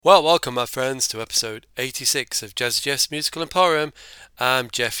Well, welcome, my friends, to episode 86 of Jazzy Jeff's Musical Emporium.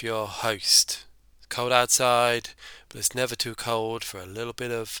 I'm Jeff, your host. It's cold outside, but it's never too cold for a little bit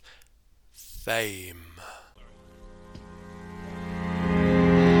of fame.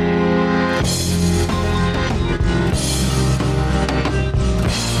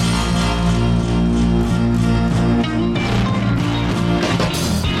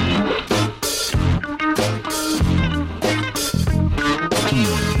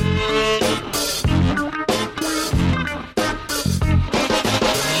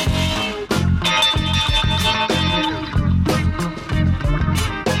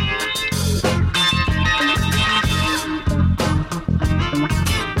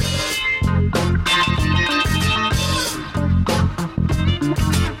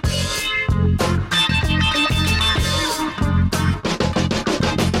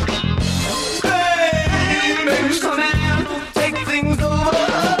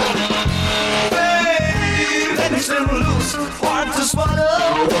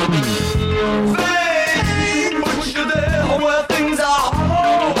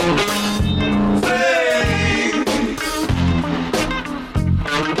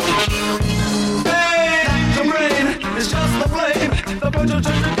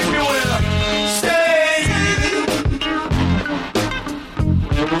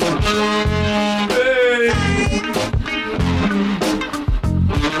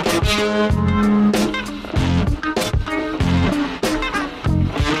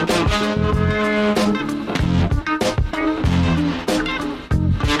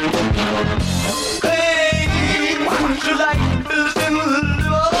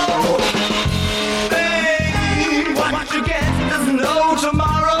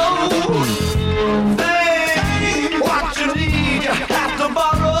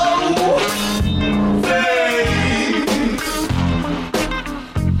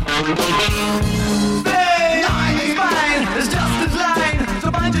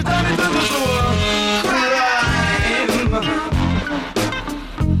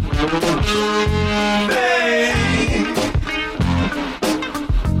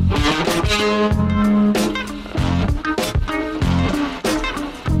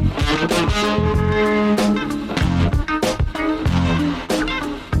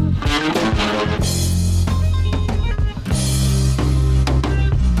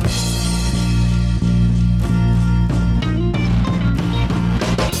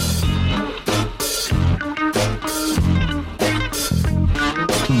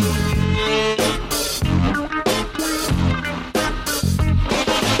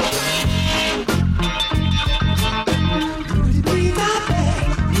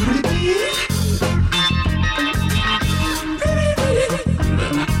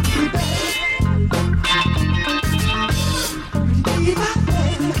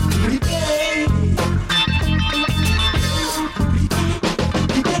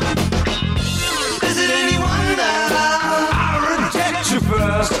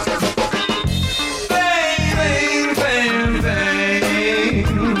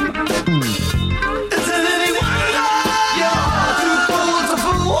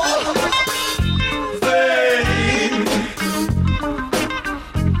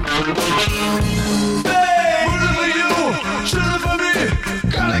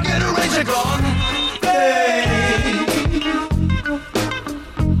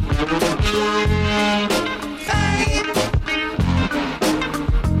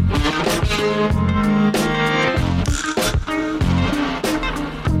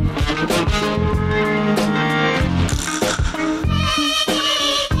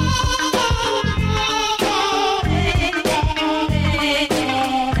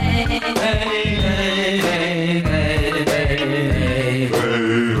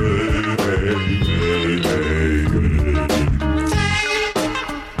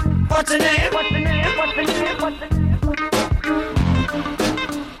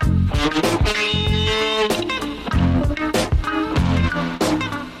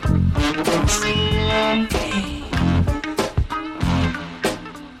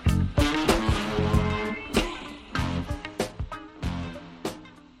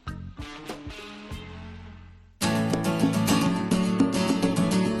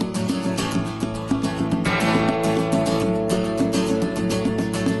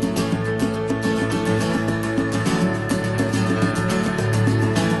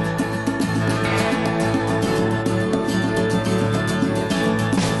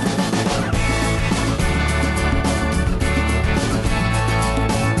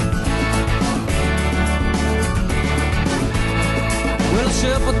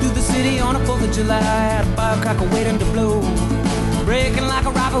 July, firecracker waiting to blow. Breaking like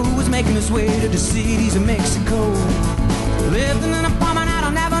a rock making his way to the cities of Mexico. Lived in an apartment out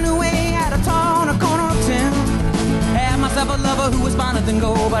on Avenue A, at a tall on a corner of town. Had myself a lover who was finer than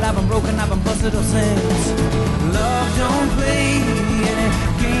gold, but I've been broken, I've been busted up since. Love don't play any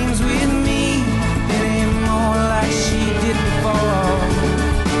games with me anymore like she did before.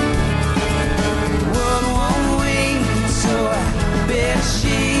 The world won't wait, so I better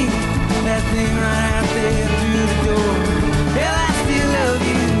shake that thing right out there through the door. Hell, I still love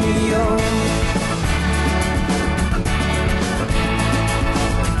you, New York.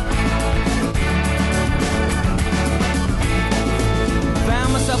 Found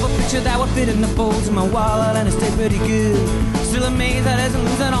myself a picture that would fit in the folds of my wallet, and it stayed pretty good. Still amazed that I didn't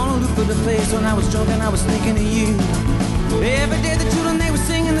lose that on a loop of the face. When I was drunk and I was thinking of you. Every day the children, they were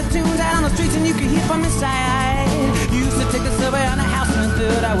singing the tunes out on the streets, and you could hear from inside. Used to take the subway on the house and the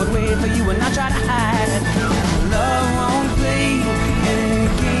third. I would wait for you and not try to hide. Love won't play any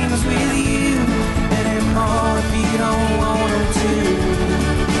games with you anymore if you don't want them to.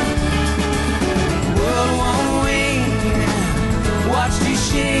 World won't wait, watched you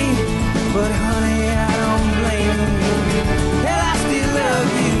shake, but honey, I don't blame you. Hell, I still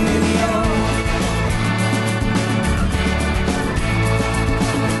love you, New York.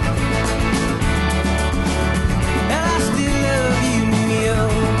 Hell, I still love you, New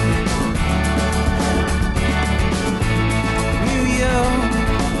York. New York.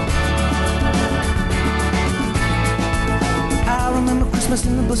 I remember Christmas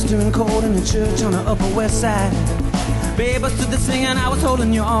in the blistering cold in the church on the Upper West Side. Babe, I stood there singing, I was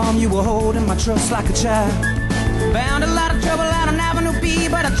holding your arm, you were holding my trust like a child. Found a lot of trouble out on Avenue B,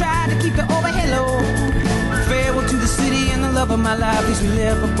 but I tried to keep the overhead low. Farewell to the city and the love of my life, please we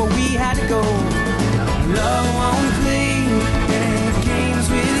left before we had to go. Love won't play any games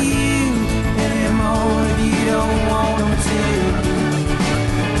with you anymore if you don't want them to.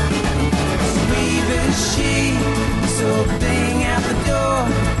 Sweep and she, so bang out the door,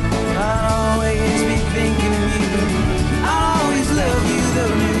 I'll always be thinking of you. I'll always love you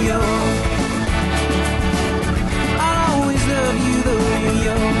though, New York. I'll always love you though, New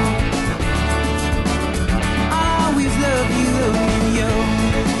York. I'll always love you though, New York.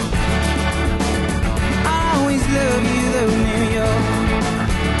 I'll always love you though, New York.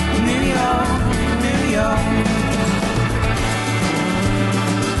 New York, New York.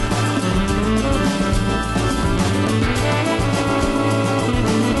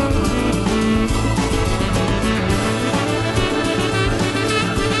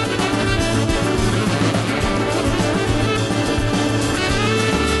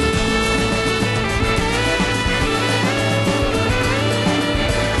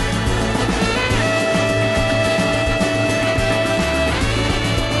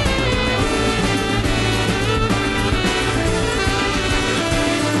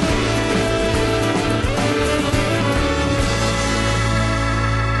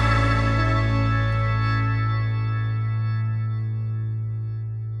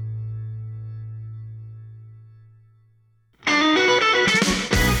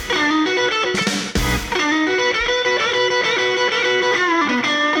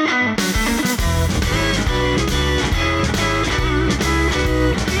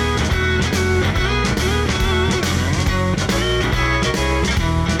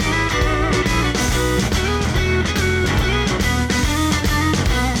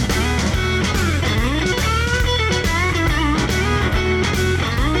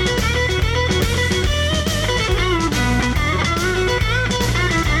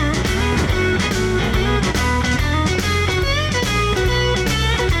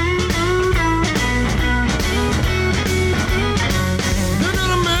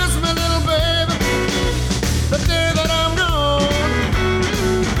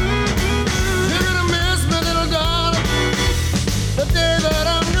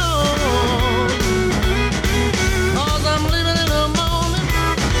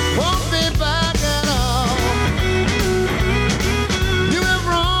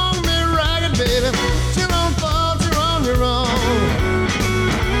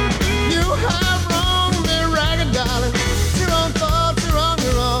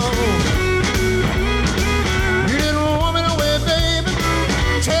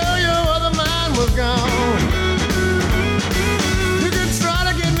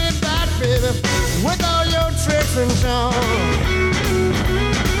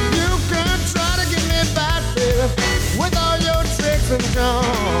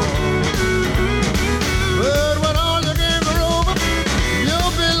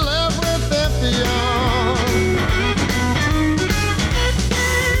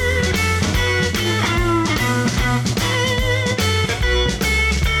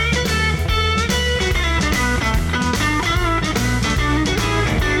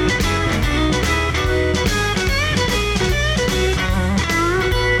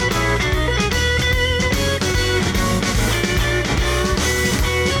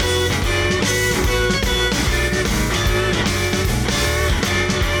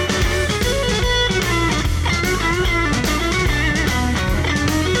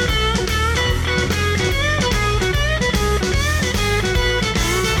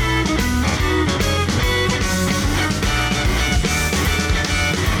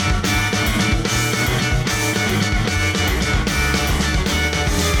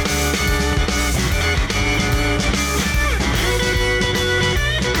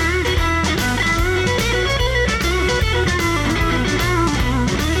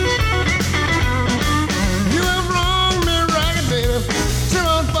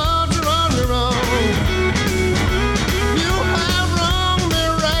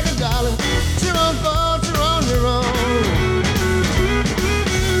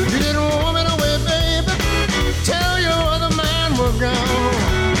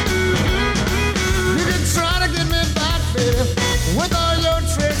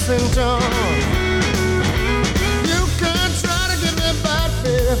 and charm. You can try to get me back,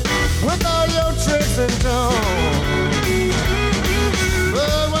 baby, with all your tricks and charm.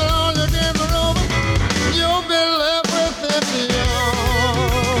 But when all your games are over, you'll be left with empty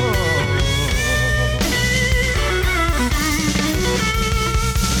arms.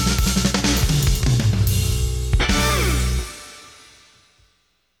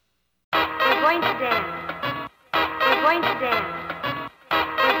 We're going to dance. We're going to dance.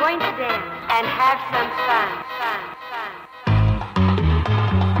 We're going to dance and have some fun.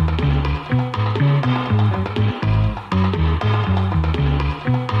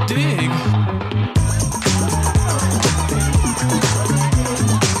 Dig.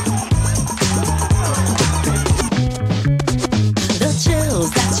 The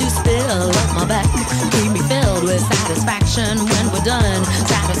chills that you spill up my back keep me filled with satisfaction when we're done.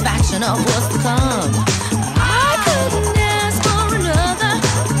 Satisfaction of what's to come. I couldn't ask for another.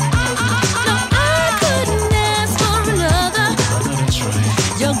 No, I couldn't ask for another.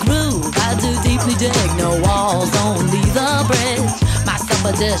 Your groove, I do deeply dig. No walls, only the bridge. My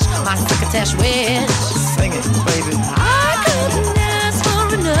supper dish, my crocketesh wish. Sing it, baby. I couldn't ask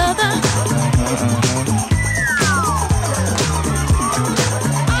for another.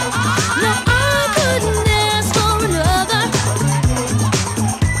 No, I couldn't ask for another.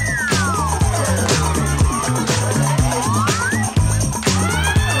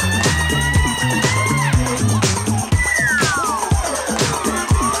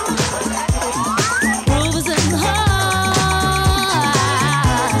 Groove is in the heart.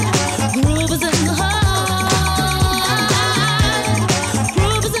 Groove is in the heart.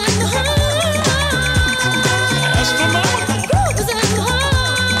 Groove is in the heart. That's for mama. Groove is in the heart.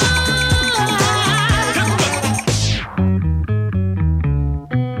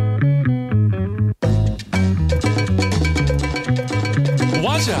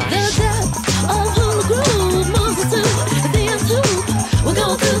 Watch out. The depth of hula groove moves us to the end hoop. We'll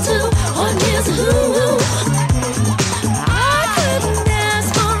go through two on years of hoo. I couldn't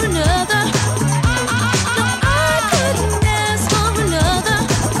ask for another. No, I couldn't ask for another.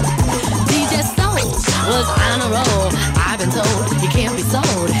 DJ Soul was on a roll. I've been told he can't be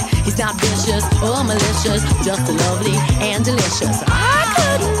sold. He's not vicious or malicious, just lovely and delicious. I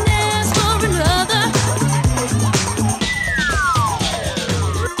couldn't ask for another.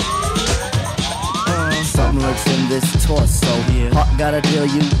 Something lurks in this torso. Heart got a deal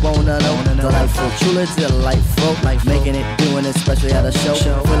you wanna know. Delightful, truly delightful. Making it, doing it, especially at a show.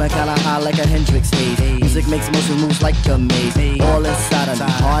 Feeling kinda high like a Hendrix haze. Music makes motion moves like a maze. All inside of me,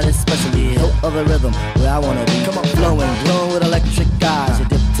 heart especially. Hilt of the rhythm, where I wanna be. Come on, flowing, glowing with electric eyes. You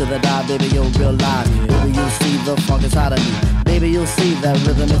dip to the dive, baby, you'll realize. Baby, you'll see the funk inside of me. Baby, you'll see that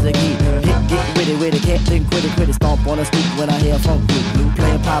rhythm is the key. Get with it, can't think, quit it. Stomp on the street when I hear funk blue.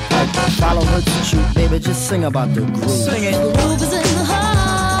 Playing pop pipe, follow her to shoot. Baby, just sing about the groove. Sing it. Groove is in the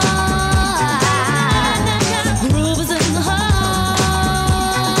heart. Groove is in the heart.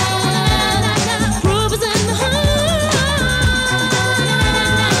 Groove is in the heart.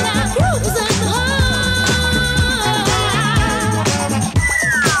 Groove is in the heart.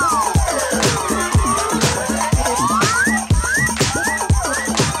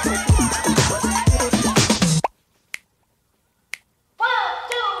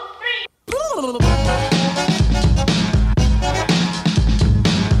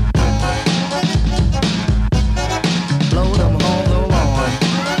 Blow them on the lawn.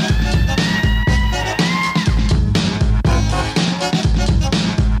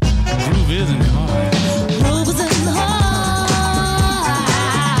 Groove is in the heart. Groove is in the heart.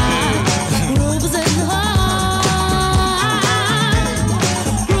 Groove is in the heart.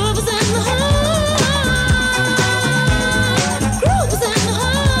 Groove is in the heart. Groove is in the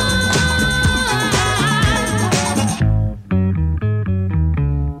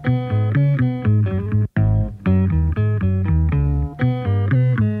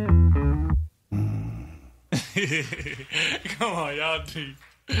Come on, y'all do.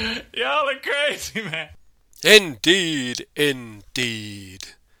 Y'all are crazy, man. Indeed, indeed.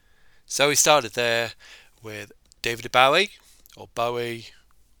 So we started there with David Bowie, or Bowie,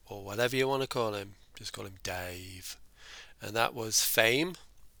 or whatever you want to call him. Just call him Dave. And that was Fame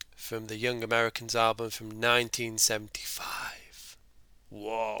from the Young Americans album from 1975.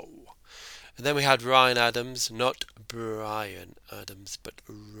 Whoa. And then we had Ryan Adams, not Brian Adams, but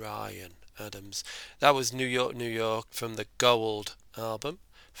Ryan Adams. That was New York, New York from the Gold album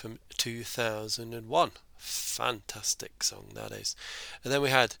from 2001. Fantastic song that is. And then we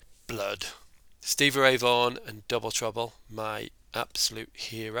had Blood, Stevie Ray Vaughan and Double Trouble, my absolute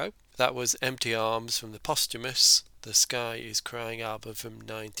hero. That was Empty Arms from the posthumous the Sky is Crying album from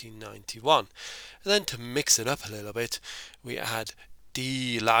 1991. And then to mix it up a little bit, we had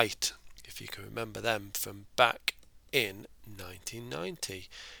Delight, if you can remember them, from back in 1990.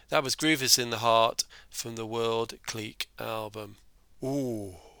 That was Groove Is in the Heart from the World Clique album.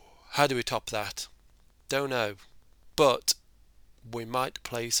 Ooh, how do we top that? Don't know, but we might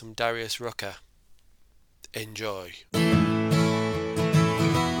play some Darius Rucker. Enjoy.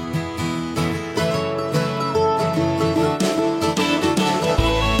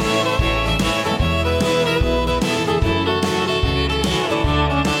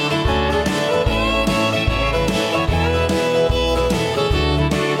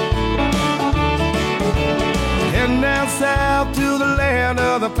 South to the land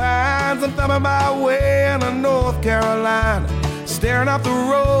of the pines, I'm thumbing my way into North Carolina, staring up the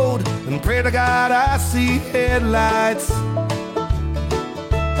road and pray to God I see headlights.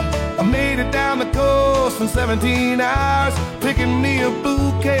 I made it down the coast in 17 hours, picking me a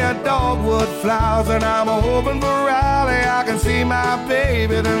bouquet of dogwood flowers, and I'm hoping for Raleigh I can see my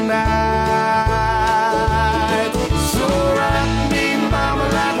baby tonight. So rock me, mama,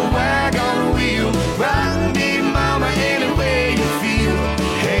 like a wagon wheel, rock me, mama, any way you feel.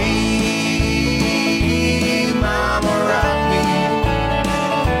 Hey, mama, rock me.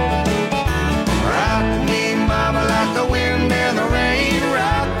 Rock me, mama, like the wind and the rain.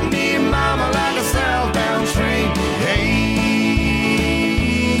 Rock me, mama, like a southbound train. Hey,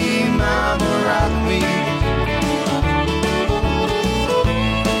 mama, rock me.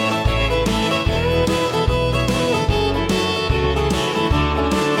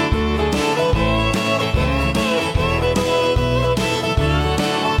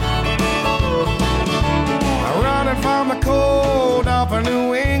 From the cold up in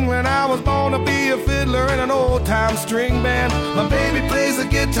New England, I was born to be a fiddler in an old-time string band. My baby plays the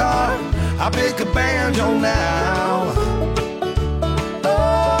guitar, I pick a banjo now.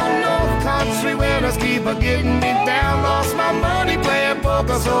 Oh, North Country winters keep a getting me down. Lost my money playing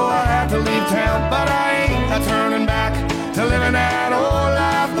poker, so I had to leave town. But I ain't a-turning back to living that old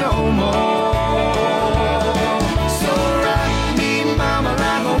life no more. So rock me, mama,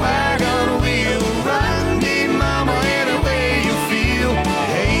 like a wagon wheel. Rock me, mama, any way you feel.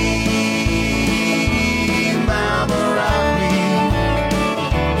 Hey, mama, rock me.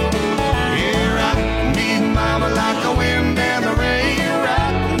 Yeah, rock me, mama, like the wind and the rain.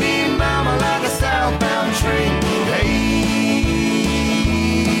 Rock me, mama, like a southbound train. Hey,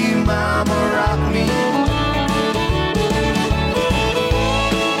 mama, rock me.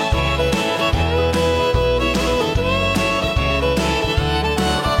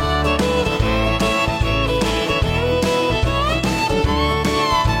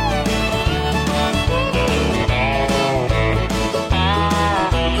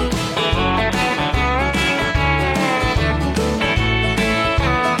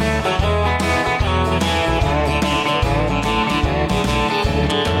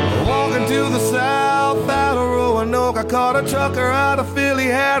 I caught a trucker out of Philly,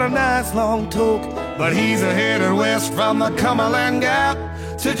 had a nice long toke, but he's a headed west from the Cumberland Gap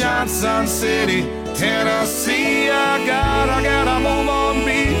to Johnson City, Tennessee. I gotta move on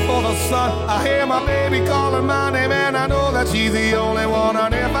before the sun. I hear my baby calling my name, and I know that she's the only one.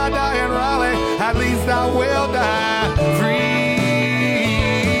 And if I die in Raleigh, at least I will die free.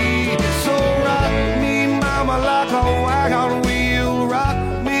 So rock me, mama, like a wagon wheel. Rock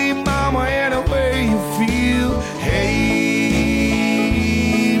me, mama, any way you feel. Hey,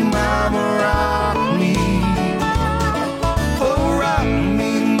 mama, rock me. Oh, rock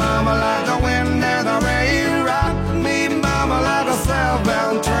me, mama, like the wind and the rain. Rock me, mama, like a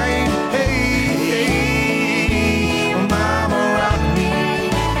southbound train. Hey, mama, rock me.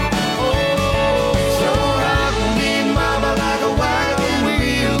 Oh, so rock me, mama, like a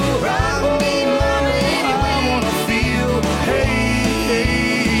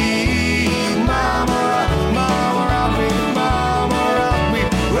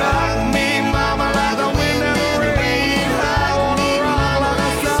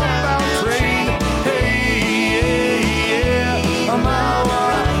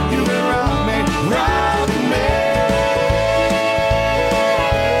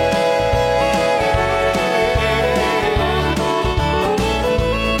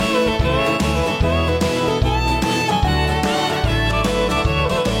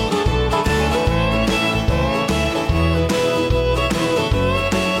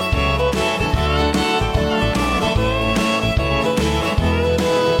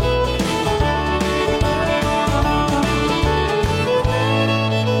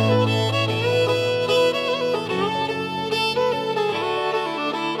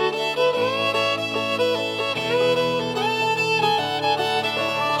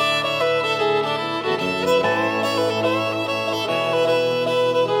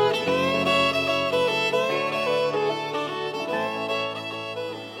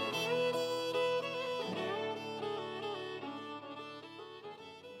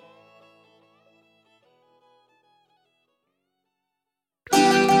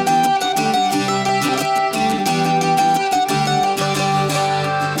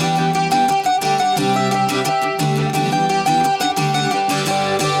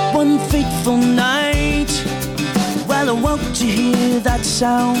fateful night. Well, I woke to hear that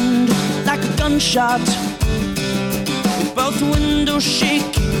sound like a gunshot. Both windows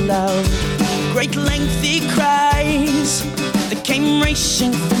shaking loud, great lengthy cries that came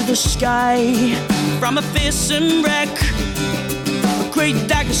racing through the sky from a fearsome wreck. A great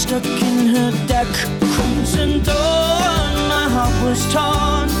dagger stuck in her deck. Crimson dawn, my heart was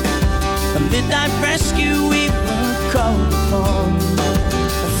torn. A midnight rescue we were called upon.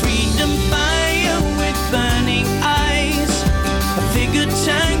 A freedom fire with burning eyes. A figure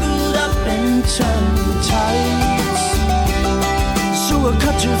tangled up in turning tides. So I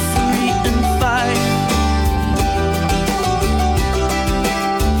cut her free and fight.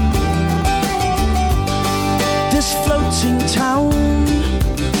 This floating town,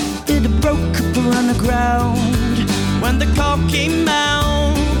 it broke up on the ground when the call came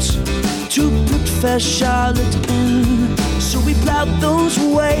out to put fair Charlotte in. So we plowed those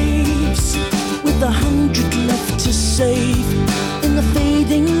waves with 100 left to save in the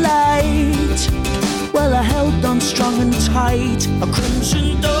fading light. Well, I held on strong and tight. A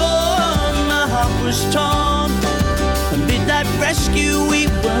crimson dawn, my heart was torn. A midnight rescue we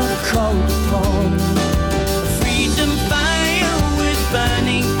were called upon. A freedom fire with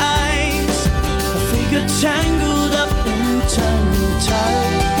burning eyes. A figure tangled up in turning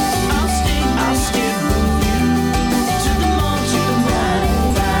tide. I'll stick with you to the morn, to the night.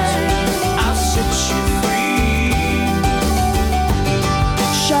 I'll set you free.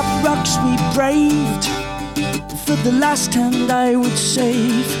 Sharp rocks we braved. For the last hand I would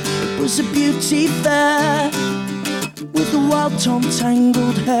save. It was a beauty fair with the wild-torn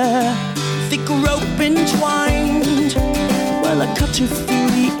tangled hair, thick rope entwined. Well, I cut her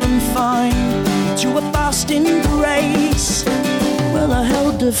free and fine to a fast embrace. Well, I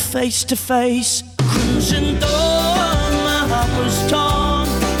held her face to face. Crimson dawn, my heart was torn.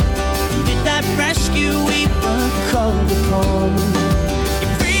 Did that rescue we were called upon.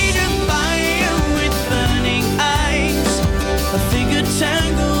 A figure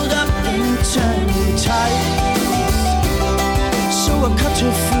tangled up in turning tides. So I cut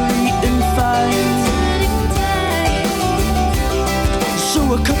her free and fine. So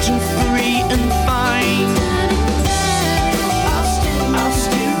I cut her free and fine. I'll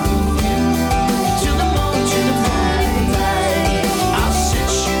stick with you till the morn, till the night. I'll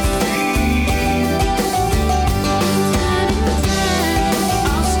set you free.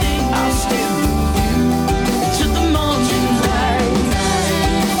 I'll stick with you till the morn, till the night.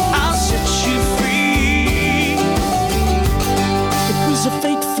 I'll set you free. It was a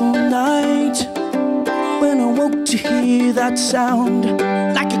fateful night when I woke to hear that sound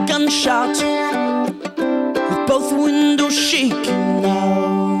like a gunshot, with both windows shaking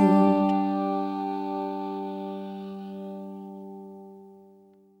loud.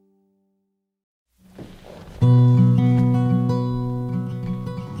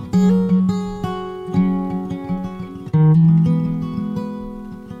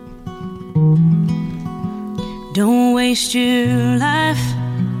 Don't waste your life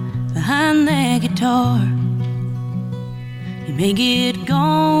behind that guitar. You may get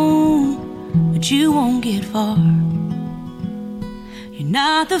gone, but you won't get far. You're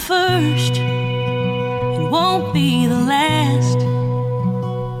not the first, and won't be the last.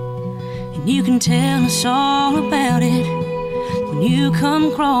 And you can tell us all about it when you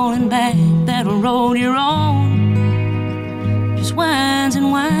come crawling back that road you're on. Just winds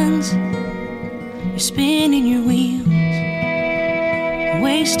and winds. You're spinning your wheels,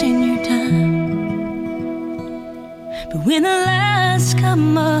 wasting your time. But when the lights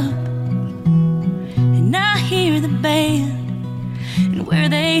come up and I hear the band, and where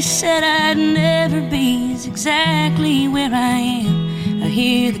they said I'd never be is exactly where I am. I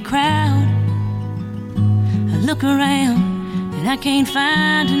hear the crowd, I look around, and I can't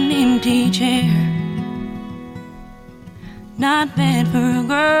find an empty chair. Not bad for a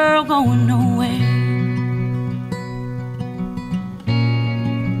girl going nowhere.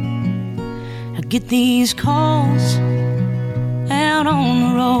 I get these calls out on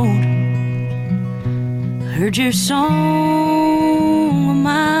the road. I heard your song on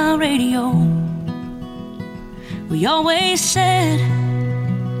my radio. We always said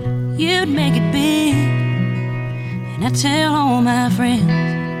you'd make it big, and I tell all my friends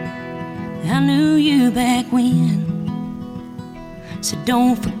I knew you back when. So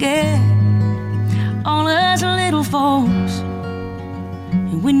don't forget all us little folks.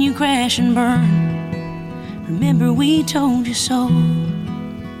 And when you crash and burn, remember we told you so.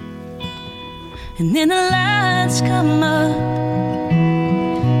 And then the lights come up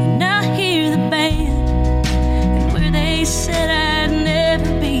and I hear the band, and where they said I'd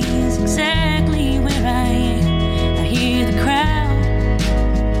never be is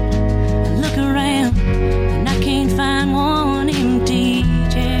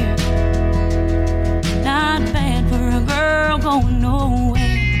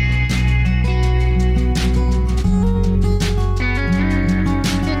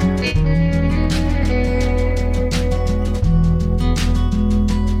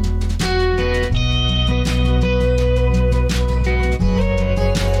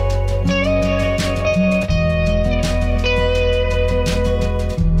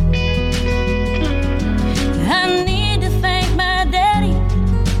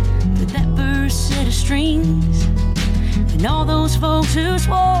you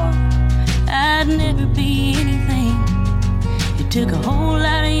swore I'd never be anything. You took a whole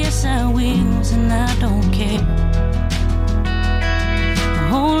lot of yes I wills and I don't care. A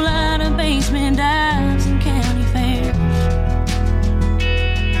whole lot of basement dives and county fairs.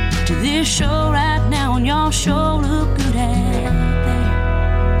 To this show right now and y'all sure look good out there.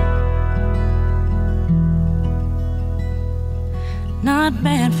 Not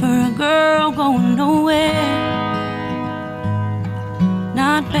bad for a girl going nowhere.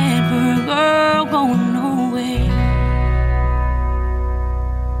 Not bad for a girl going nowhere.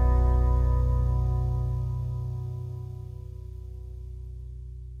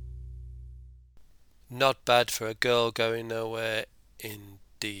 Not bad for a girl going nowhere,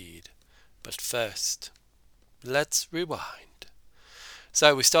 indeed. But first, let's rewind.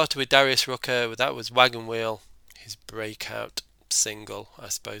 So we started with Darius Rucker, that was Wagon Wheel, his breakout single, I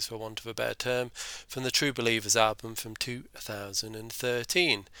suppose for want of a better term, from the True Believers album from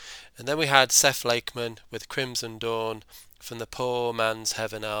 2013. And then we had Seth Lakeman with Crimson Dawn from the Poor Man's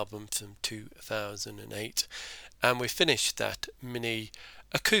Heaven album from 2008. And we finished that mini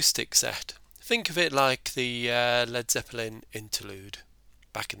acoustic set. Think of it like the Led Zeppelin interlude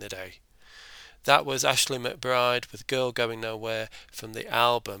back in the day. That was Ashley McBryde with Girl Going Nowhere from the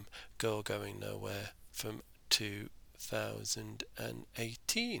album Girl Going Nowhere from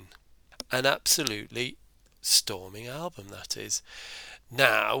 2018. An absolutely storming album, that is.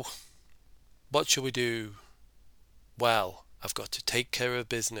 Now, what shall we do? Well, I've got to take care of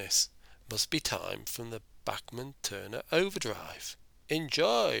business. Must be time from the Bachman Turner Overdrive.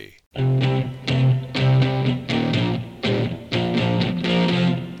 Enjoy! They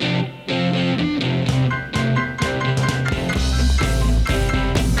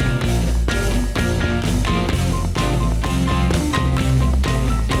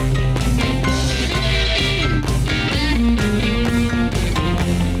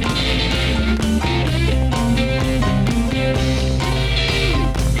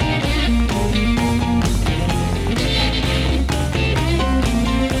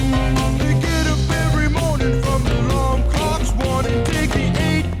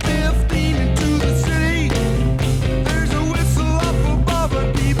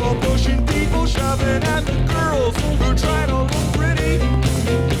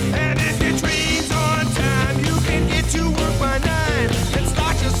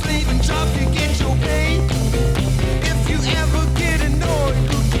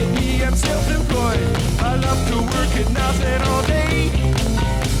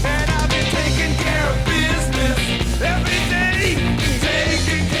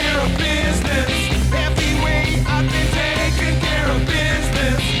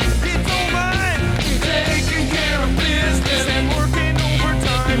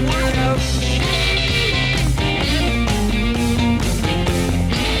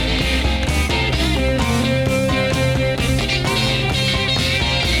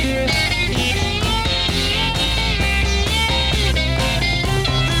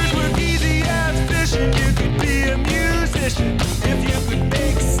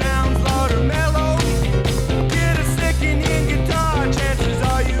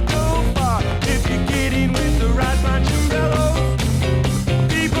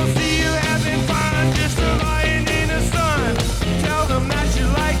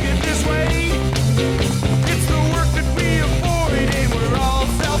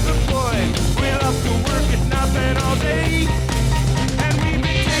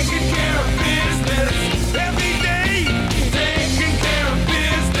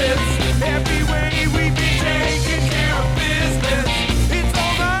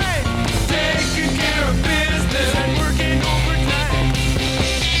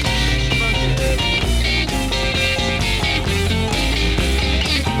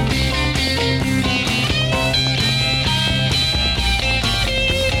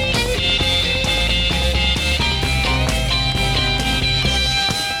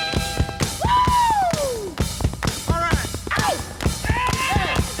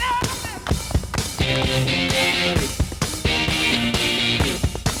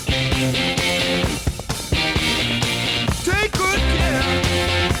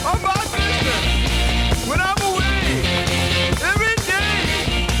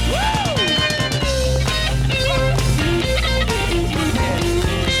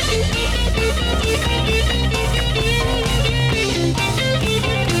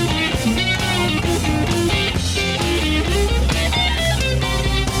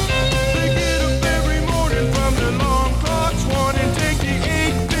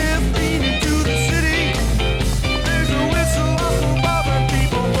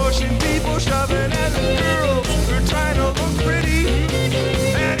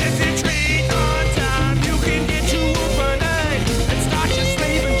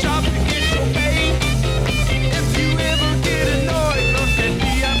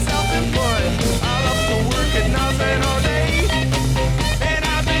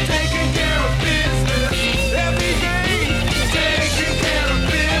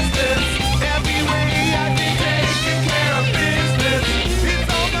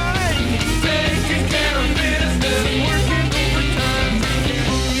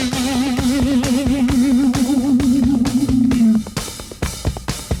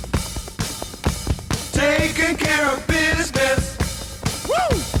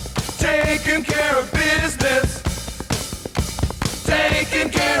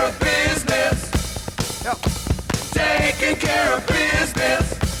taking care of business.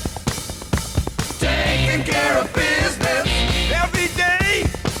 Taking care of business. Every day.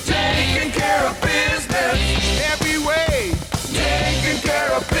 Taking care of business. Every way. Taking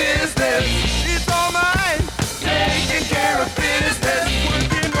care of business. It's all mine. Taking care of business.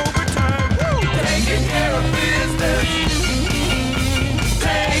 Working overtime. Woo. Taking care of business.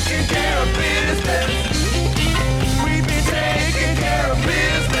 Taking care of business. We've been taking care of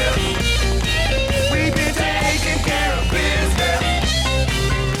business. We've been taking care of business.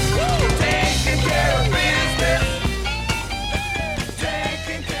 Woo. Taking care of business.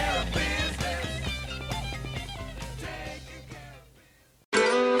 Taking care of business. Taking care of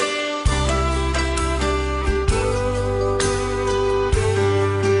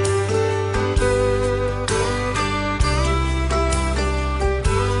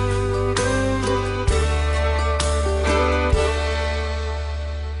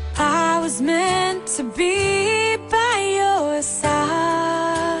I was meant to be by your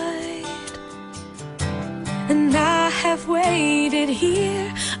side, and I have waited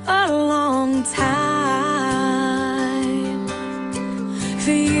here a long time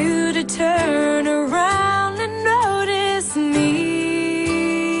for you to turn around and notice me.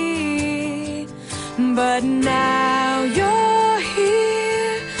 But now you're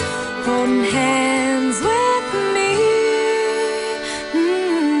here, holding hands with me.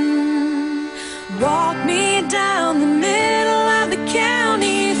 Walk me down the middle of the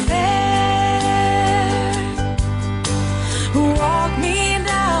county fair. Walk me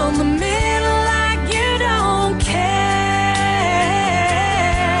down the middle like you don't care.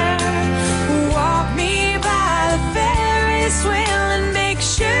 Walk me by the Ferris wheel and make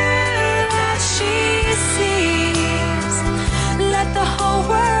sure that she sees. Let the whole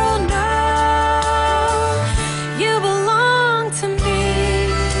world know you belong to me.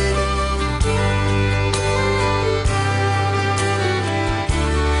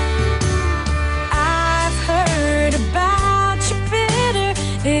 I've heard about your bitter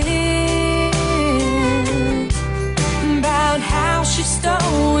end, about how she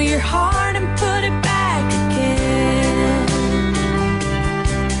stole your heart and put it back again.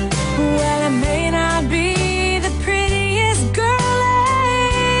 Well, I may not be the prettiest girl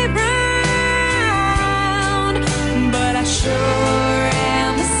around, but I sure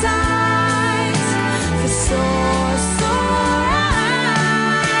am a sight for sore, sore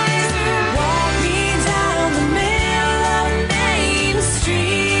eyes. Walk me down the middle of Main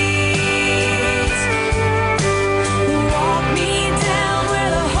Street. Walk me down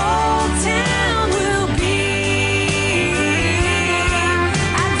where the whole town will be.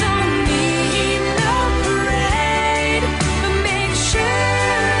 I don't need no parade, but make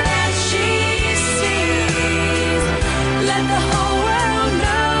sure that she sees. Let the whole world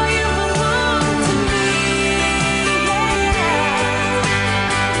know you belong to me.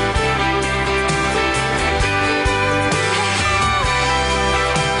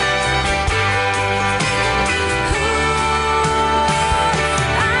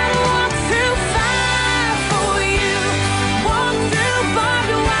 I'd walk through fire for you, walk through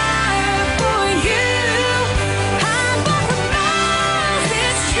barbed wire for you. I'd walk for miles,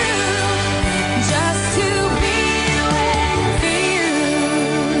 it's true, just to be with you.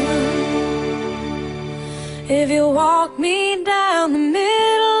 If you walk me down the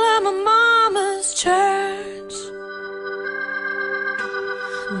middle of my mama's church,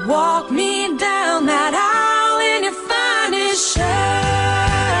 walk me down that aisle in your finest shirt.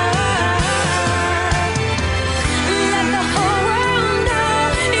 Let the whole world know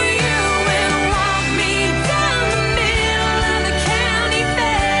you will walk me down the middle of the county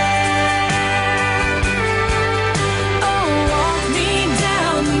fair. Oh, walk me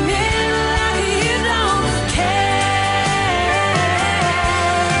down the middle like you don't care.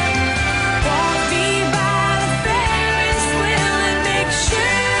 Walk me by the Ferris wheel and make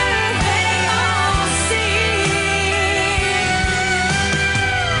sure they all see.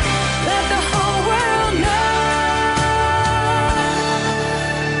 Let the whole world know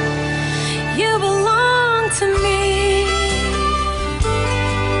you belong to me.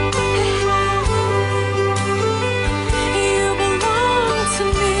 You belong to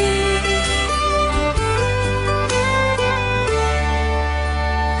me.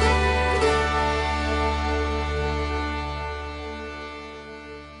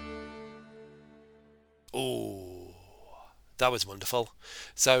 Oh, that was wonderful.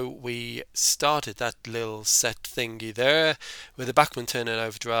 So we started that little set thingy there with the Bachman Turner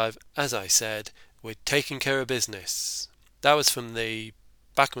Overdrive, as I said, with Taking Care of Business. That was from the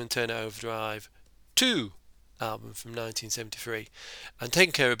Bachman Turner Overdrive 2 album from 1973. And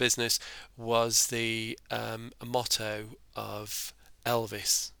Taking Care of Business was the motto of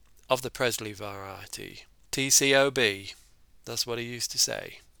Elvis, of the Presley variety. TCOB, that's what he used to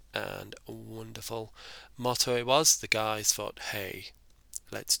say. And a wonderful motto it was. The guys thought, hey,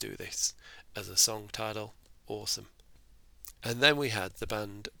 let's do this as a song title. Awesome. And then we had the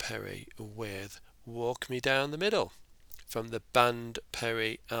band Perry with Walk Me Down the Middle from the Band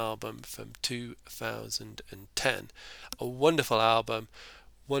Perry album from 2010. A wonderful album,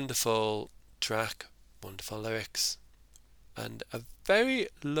 wonderful track, wonderful lyrics, and a very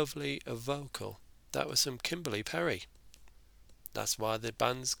lovely vocal. That was from Kimberly Perry. That's why the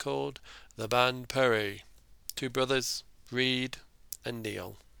band's called the Band Perry. Two brothers, Reed and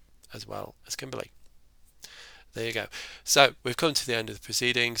Neil, as well as Kimberly. There you go. So we've come to the end of the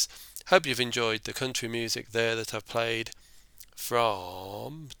proceedings. Hope you've enjoyed the country music there that I've played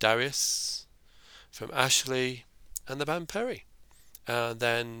from Darius, from Ashley and the Band Perry. And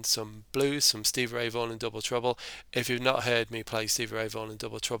then some blues from Stevie Ray Vaughan and Double Trouble. If you've not heard me play Stevie Ray Vaughan and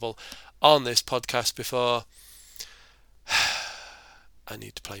Double Trouble on this podcast before, I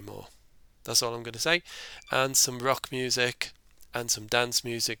need to play more. That's all I'm going to say. And some rock music and some dance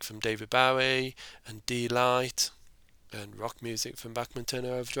music from David Bowie and D-Light, and rock music from Bachman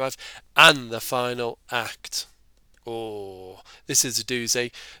Turner Overdrive, and the final act. Oh, this is a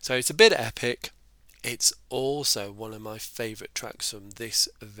doozy. So it's a bit epic. It's also one of my favourite tracks from this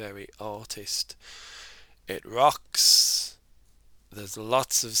very artist. It rocks. There's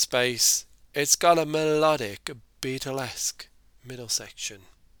lots of space. It's got a melodic, Beatlesque middle section.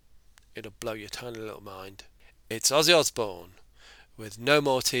 It'll blow your tiny little mind. It's Ozzy Osbourne with No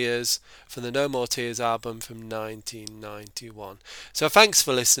More Tears from the No More Tears album from 1991. So thanks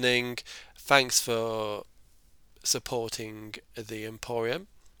for listening. Thanks for supporting the Emporium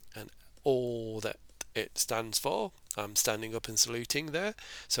and all that it stands for. I'm standing up and saluting there.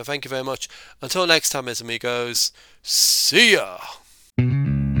 So thank you very much. Until next time, mes amigos. See ya!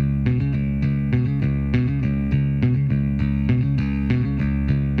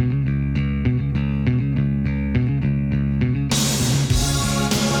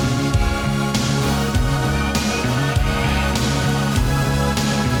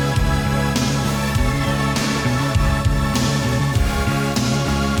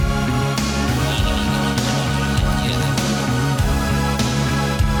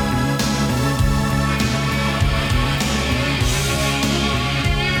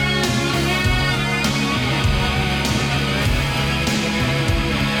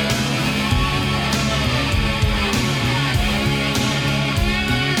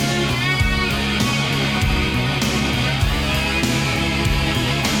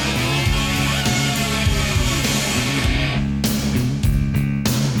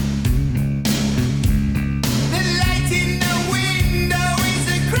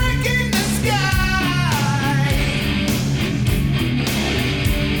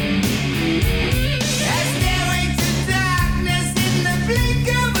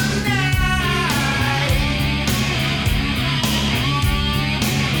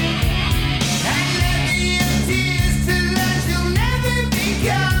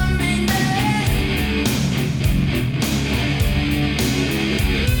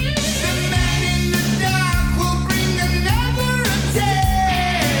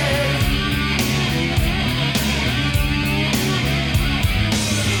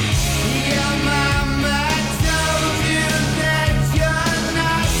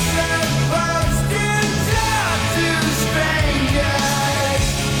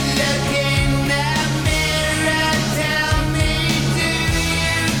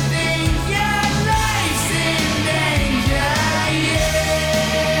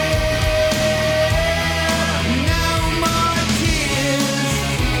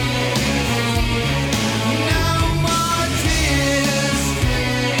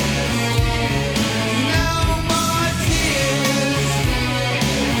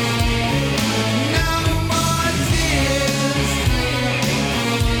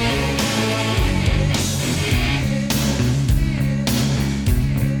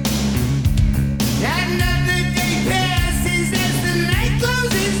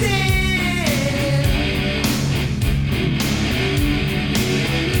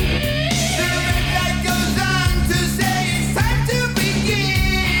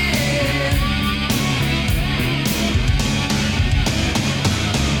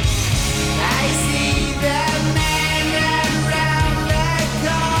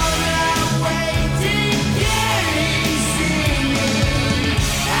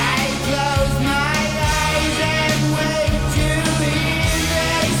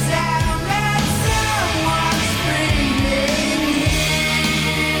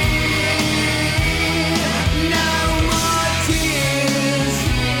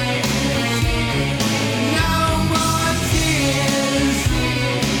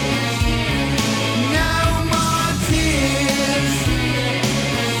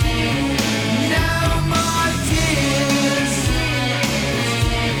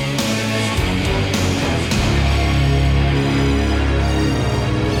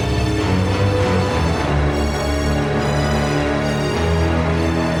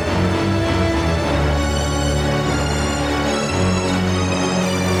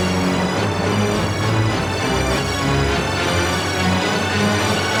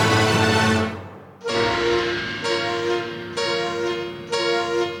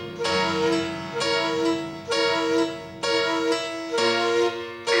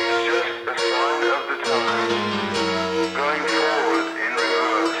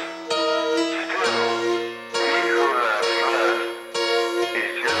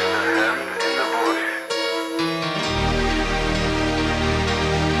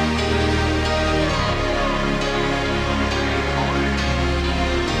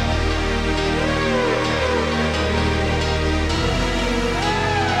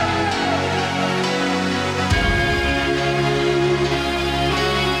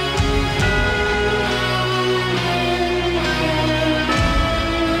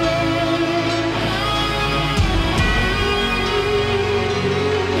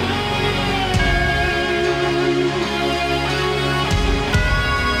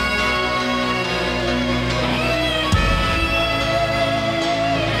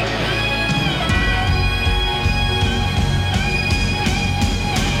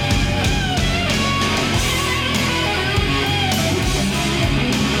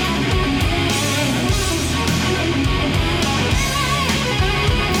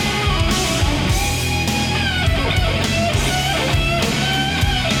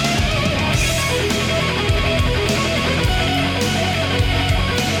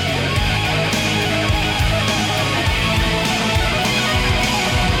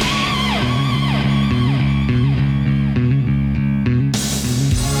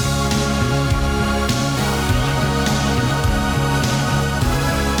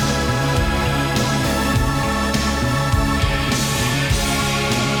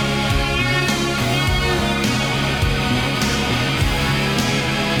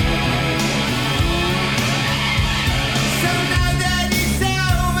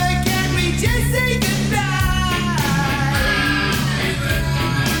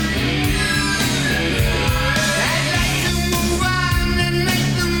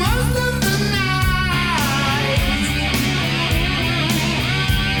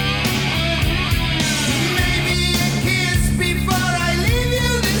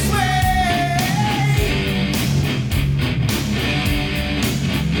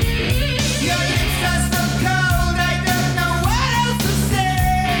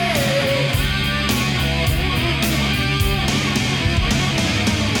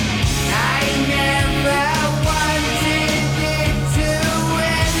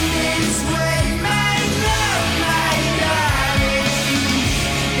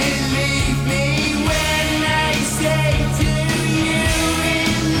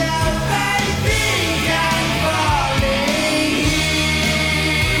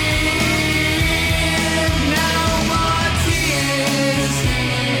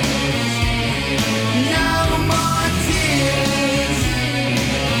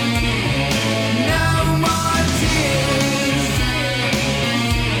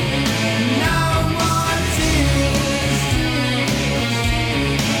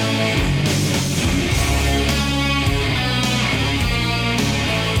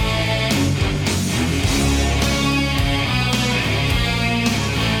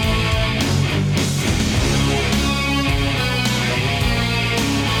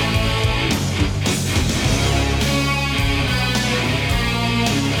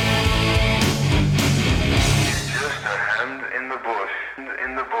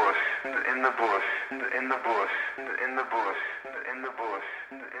 bush, in the bush, in the bush, in the bush, in the bush,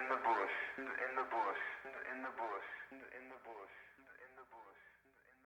 in the bush, in the bush, in the bush, in the bush.